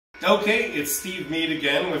Okay, it's Steve Mead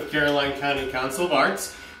again with Caroline County Council of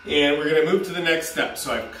Arts, and we're going to move to the next step.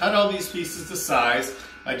 So I've cut all these pieces to size.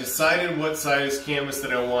 I decided what size canvas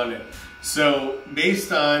that I wanted. So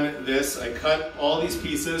based on this, I cut all these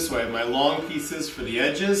pieces. So I have my long pieces for the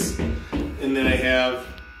edges, and then I have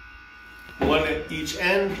one at each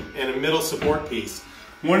end and a middle support piece.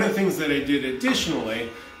 One of the things that I did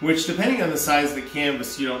additionally, which depending on the size of the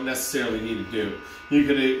canvas you don't necessarily need to do. You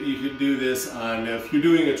could do this on, if you're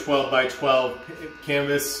doing a 12 by 12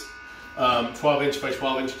 canvas, 12 inch by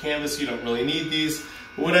 12 inch canvas, you don't really need these.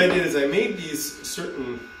 But what I did is I made these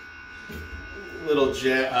certain little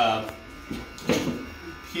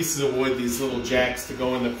pieces of wood, these little jacks to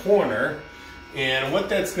go in the corner. And what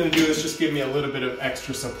that's going to do is just give me a little bit of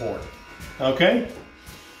extra support. Okay?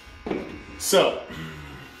 So,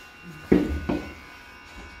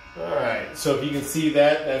 alright, so if you can see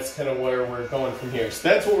that, that's kind of where we're going from here. So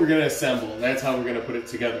that's what we're going to assemble, and that's how we're going to put it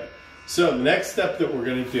together. So the next step that we're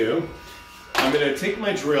going to do, I'm going to take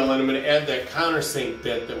my drill and I'm going to add that countersink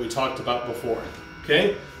bit that we talked about before.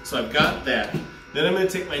 Okay? So I've got that. Then I'm going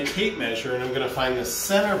to take my tape measure and I'm going to find the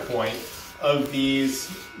center point of these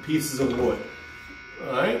pieces of wood.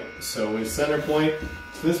 Alright, so with center point,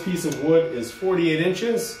 this piece of wood is 48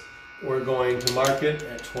 inches. We're going to mark it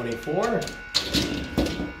at 24.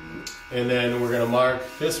 And then we're going to mark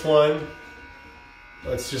this one.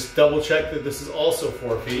 Let's just double check that this is also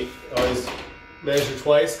 4 feet. Always measure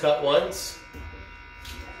twice, cut once.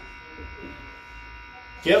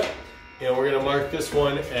 Yep. And we're going to mark this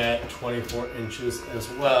one at 24 inches as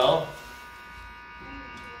well.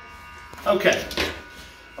 Okay.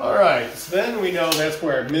 All right. So then we know that's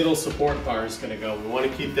where our middle support bar is going to go. We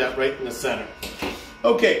want to keep that right in the center.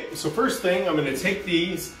 Okay. So first thing, I'm going to take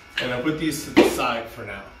these and I'll put these to the side for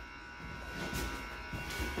now.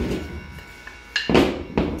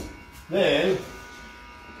 Then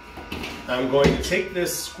I'm going to take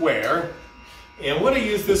this square, and what I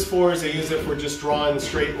use this for is I use it for just drawing a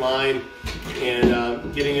straight line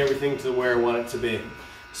and getting everything to where I want it to be.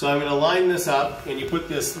 So I'm going to line this up, and you put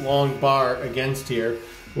this long bar against here,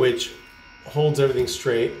 which holds everything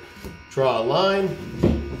straight. Draw a line.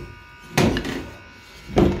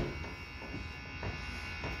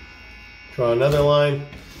 Draw another line.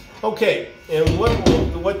 Okay, and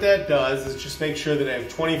what that does is just make sure that I have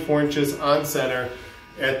 24 inches on center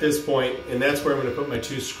at this point, and that's where I'm going to put my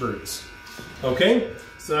 2 screws. Okay,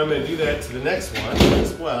 so I'm going to do that to the next one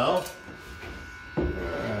as well.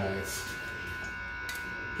 Alright.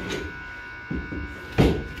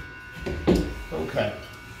 Okay,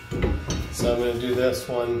 so I'm going to do this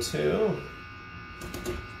one too.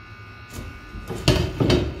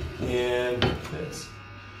 And this.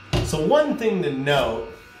 So one thing to note,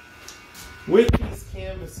 with these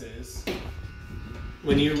canvases,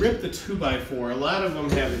 when you rip the 2x4, a lot of them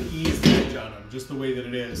have an eased edge on them, just the way that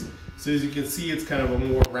it is. So as you can see, it's kind of a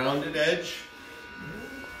more rounded edge.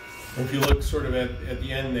 If you look sort of at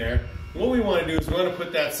the end there, what we want to do is we want to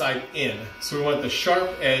put that side in. So we want the sharp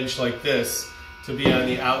edge like this to be on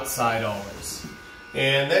the outside always.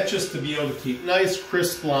 And that's just to be able to keep nice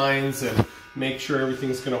crisp lines and make sure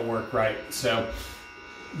everything's going to work right. So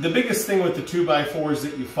the biggest thing with the 2x4s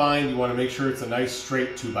that you find, you want to make sure it's a nice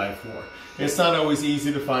straight 2x4. It's not always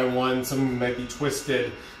easy to find one. Some of them might be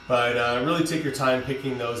twisted, but really take your time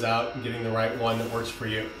picking those out and getting the right one that works for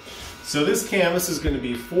you. So this canvas is going to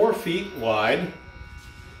be 4 feet wide,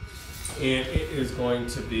 and it is going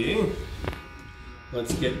to be,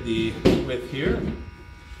 let's get the width here,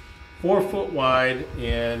 4 foot wide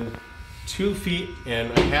and 2 feet and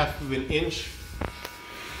a half of an inch.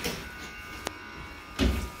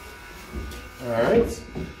 Alright,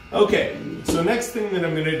 okay, so next thing that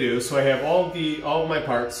I'm going to do, so I have all of my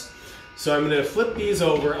parts, so I'm going to flip these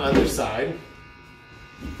over on their side.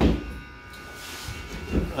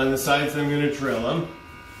 On the sides I'm going to drill them.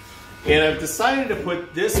 And I've decided to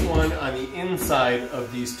put this one on the inside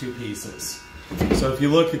of these 2 pieces. So if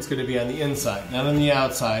you look, it's going to be on the inside, not on the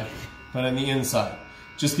outside, but on the inside.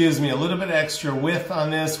 Just gives me a little bit extra width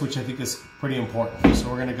on this, which I think is pretty important. So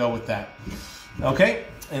we're going to go with that. Okay,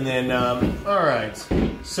 and then, all right,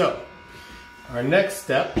 so our next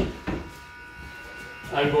step,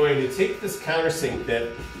 I'm going to take this countersink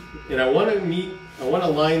bit, and I want to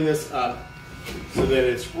line this up so that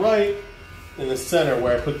it's right in the center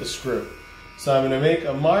where I put the screw. So I'm going to make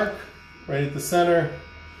a mark right at the center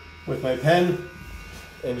with my pen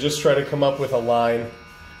and just try to come up with a line.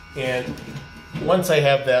 And once I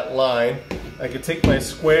have that line, I could take my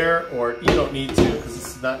square, or you don't need to because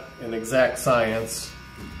it's not an exact science,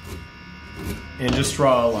 and just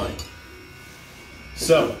draw a line.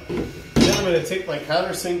 So then I'm going to take my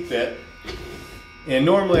countersink bit And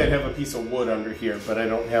normally I'd have a piece of wood under here, but I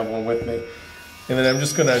don't have one with me. And then I'm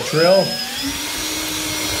just going to drill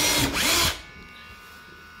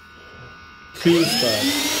 2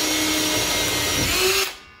 spots.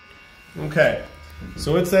 Okay,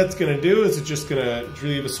 so what that's going to do is it's just going to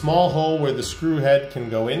leave a small hole where the screw head can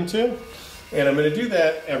go into. And I'm going to do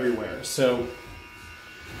that everywhere. So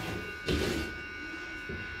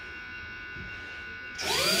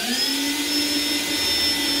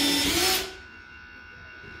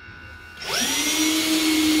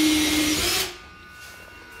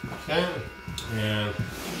okay, and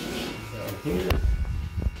down here.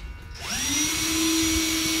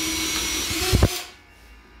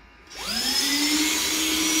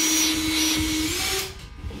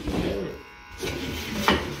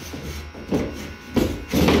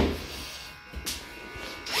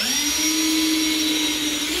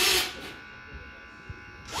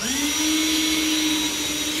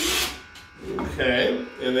 Okay,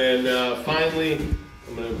 and then finally,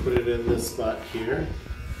 I'm going to put it in this spot here,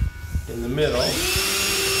 in the middle.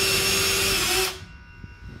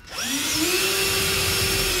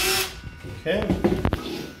 Okay,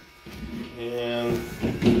 and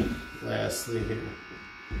lastly here.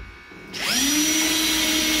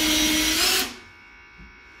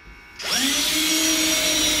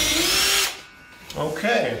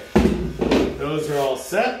 Okay, those are all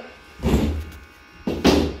set.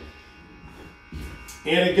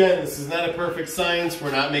 And again, this is not a perfect science.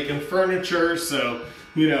 We're not making furniture, so,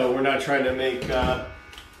 you know, we're not trying to make,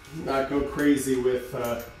 not go crazy with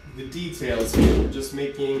the details here. We're just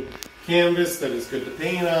making canvas that is good to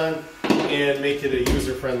paint on and make it a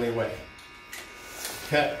user-friendly way.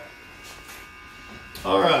 Okay.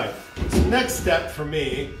 All right, so next step for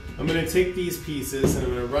me, I'm going to take these pieces and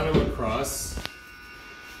I'm going to run them across.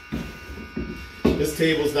 This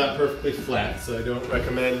table's not perfectly flat, so I don't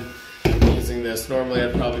recommend using this. Normally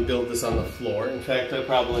I'd probably build this on the floor. In fact, I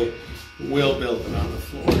probably will build it on the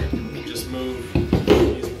floor. Let me just move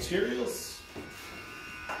these materials.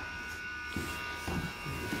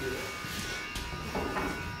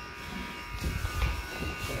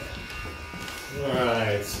 All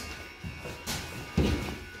right.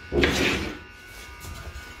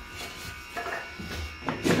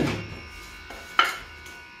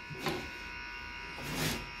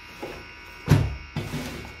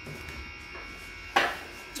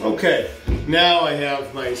 Okay, now I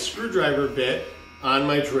have my screwdriver bit on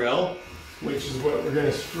my drill, which is what we're going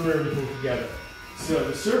to screw everything together. So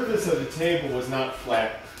the surface of the table was not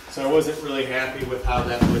flat, so I wasn't really happy with how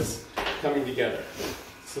that was coming together.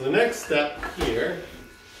 So the next step here,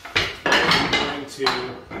 I'm going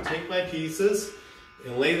to take my pieces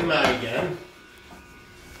and lay them out again.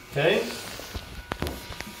 Okay?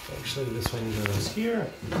 Actually, this one goes here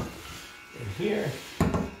and here.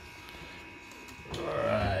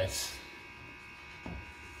 Alright.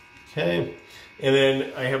 Okay, and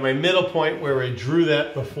then I have my middle point where I drew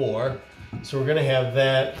that before. So we're going to have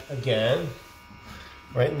that again,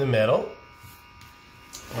 right in the middle.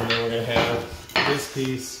 And then we're going to have this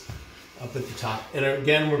piece up at the top. And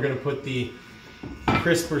again, we're going to put the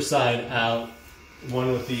crisper side out,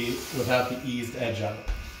 one with without the eased edge on it.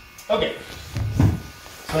 Okay,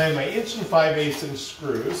 so I have my 1 5/8"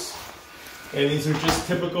 screws. And these are just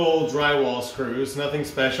typical drywall screws, nothing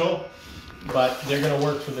special, but they're going to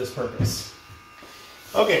work for this purpose.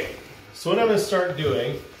 Okay, so what I'm going to start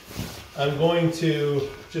doing, I'm going to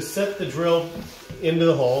just set the drill into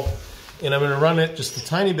the hole, and I'm going to run it just a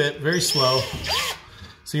tiny bit, very slow.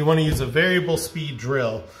 So you want to use a variable speed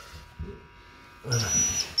drill. And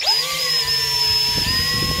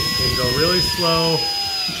go really slow,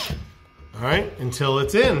 all right, until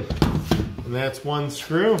it's in. And that's one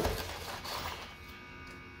screw.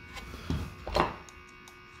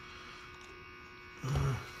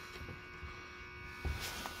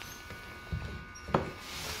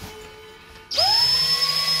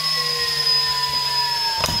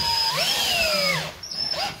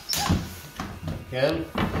 Again.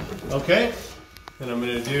 Okay, and I'm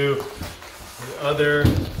going to do the other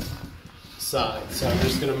side. So I'm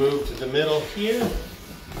just going to move to the middle here.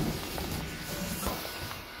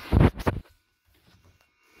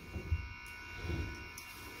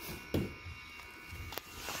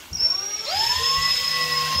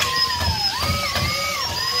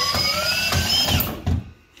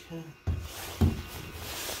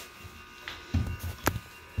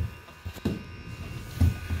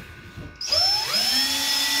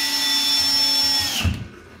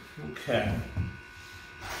 Okay.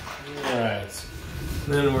 All right.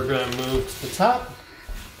 Then we're going to move to the top.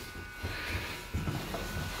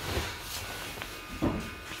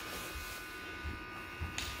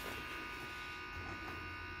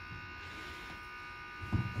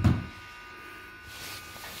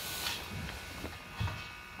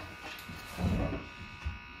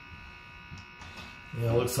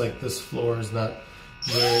 Yeah, it looks like this floor is not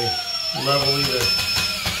very level either.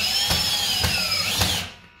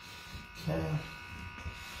 Okay.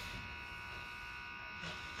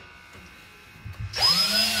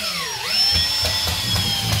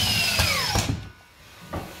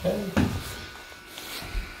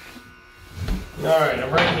 All right,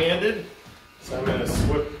 I'm right-handed, so I'm going to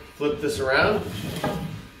flip this around.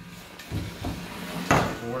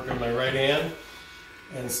 Work on my right hand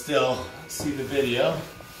and still see the video.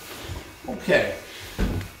 Okay.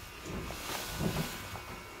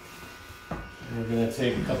 We're going to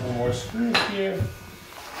take a couple more screws here.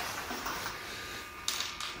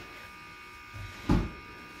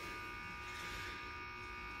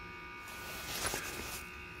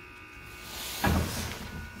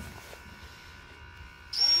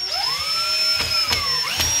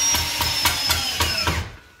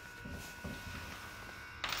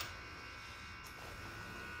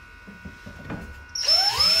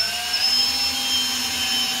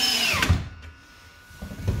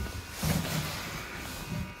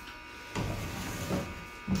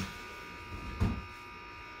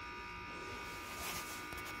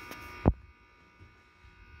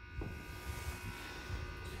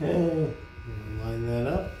 Okay, line that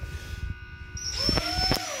up.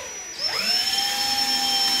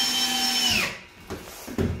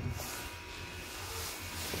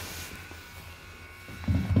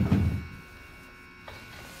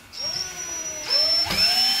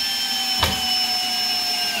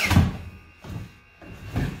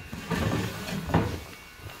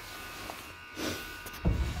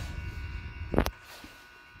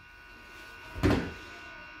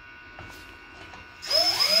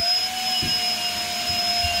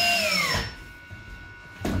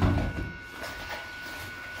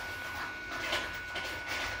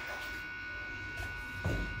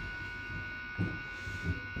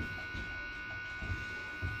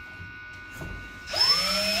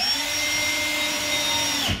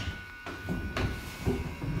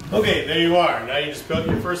 Okay, there you are. Now you just built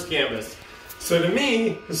your first canvas. So to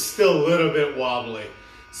me, it's still a little bit wobbly.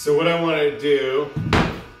 So what I want to do,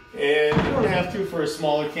 and you don't have to for a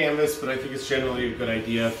smaller canvas, but I think it's generally a good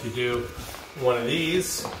idea if you do one of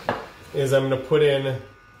these, is I'm going to put in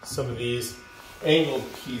some of these angled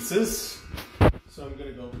pieces. So I'm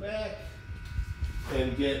going to go back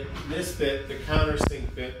and get this bit, the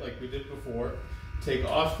countersink bit like we did before, take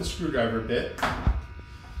off the screwdriver bit,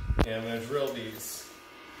 and I'm going to drill these.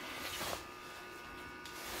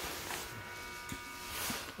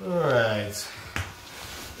 All right,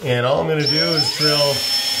 and all I'm going to do is drill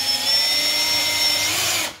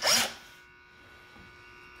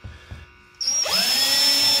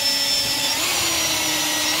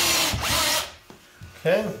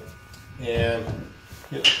okay, and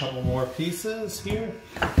get a couple more pieces here.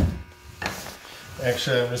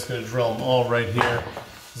 Actually, I'm just going to drill them all right here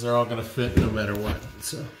because they're all going to fit no matter what.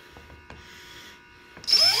 So.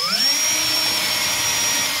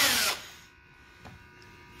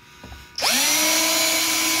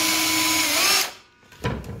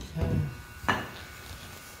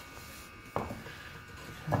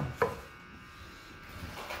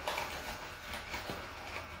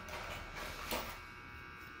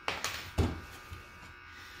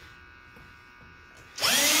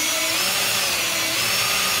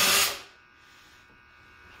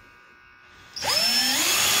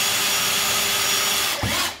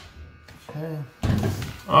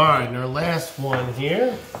 All right, and our last one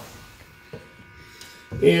here.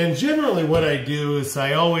 And generally what I do is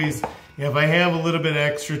I always, if I have a little bit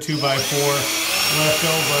extra 2x4 left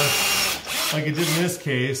over, like I did in this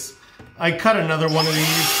case, I cut another one of these.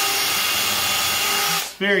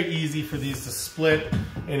 It's very easy for these to split,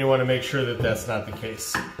 and you want to make sure that that's not the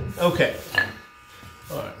case. Okay.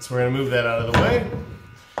 All right, so we're going to move that out of the way.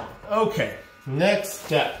 Okay, next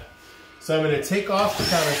step. So I'm going to take off the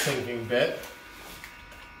countersinking bit.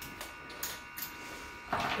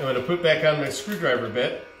 I'm going to put back on my screwdriver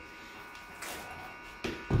bit.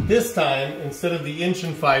 This time, instead of the 1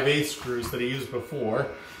 5/8" screws that I used before,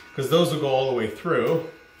 because those will go all the way through,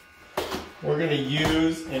 we're going to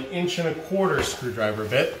use an 1 1/4" screwdriver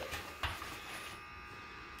bit.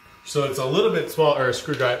 So it's a little bit smaller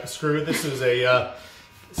screw. This is a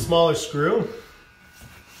smaller screw.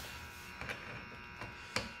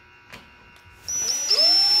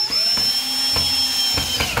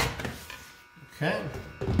 Okay.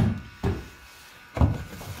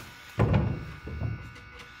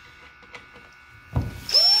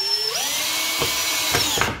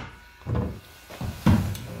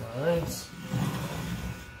 All right.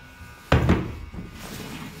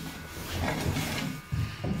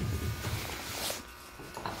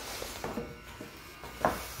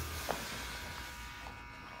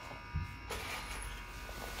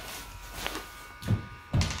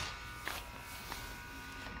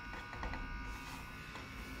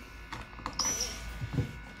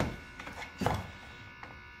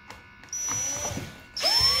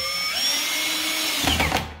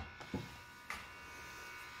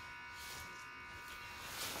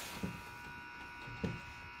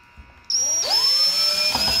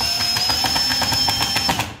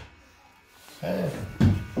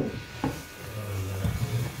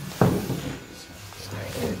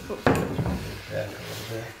 back a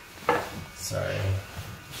little bit. Sorry.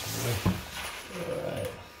 All right.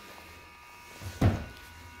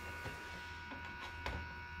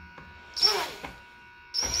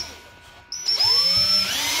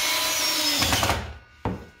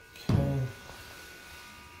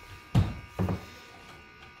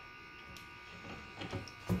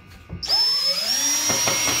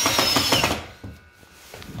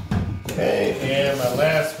 Okay, and my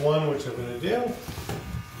last one, which I'm going to do.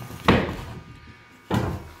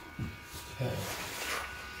 Okay.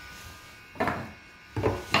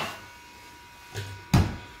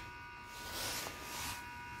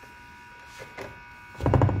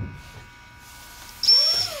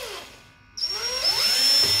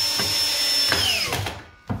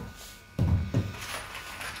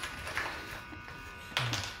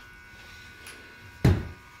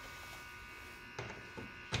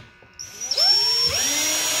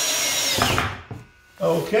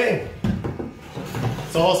 Okay,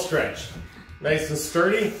 it's all stretched, nice and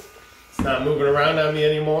sturdy. It's not moving around on me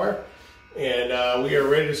anymore, and we are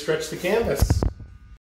ready to stretch the canvas.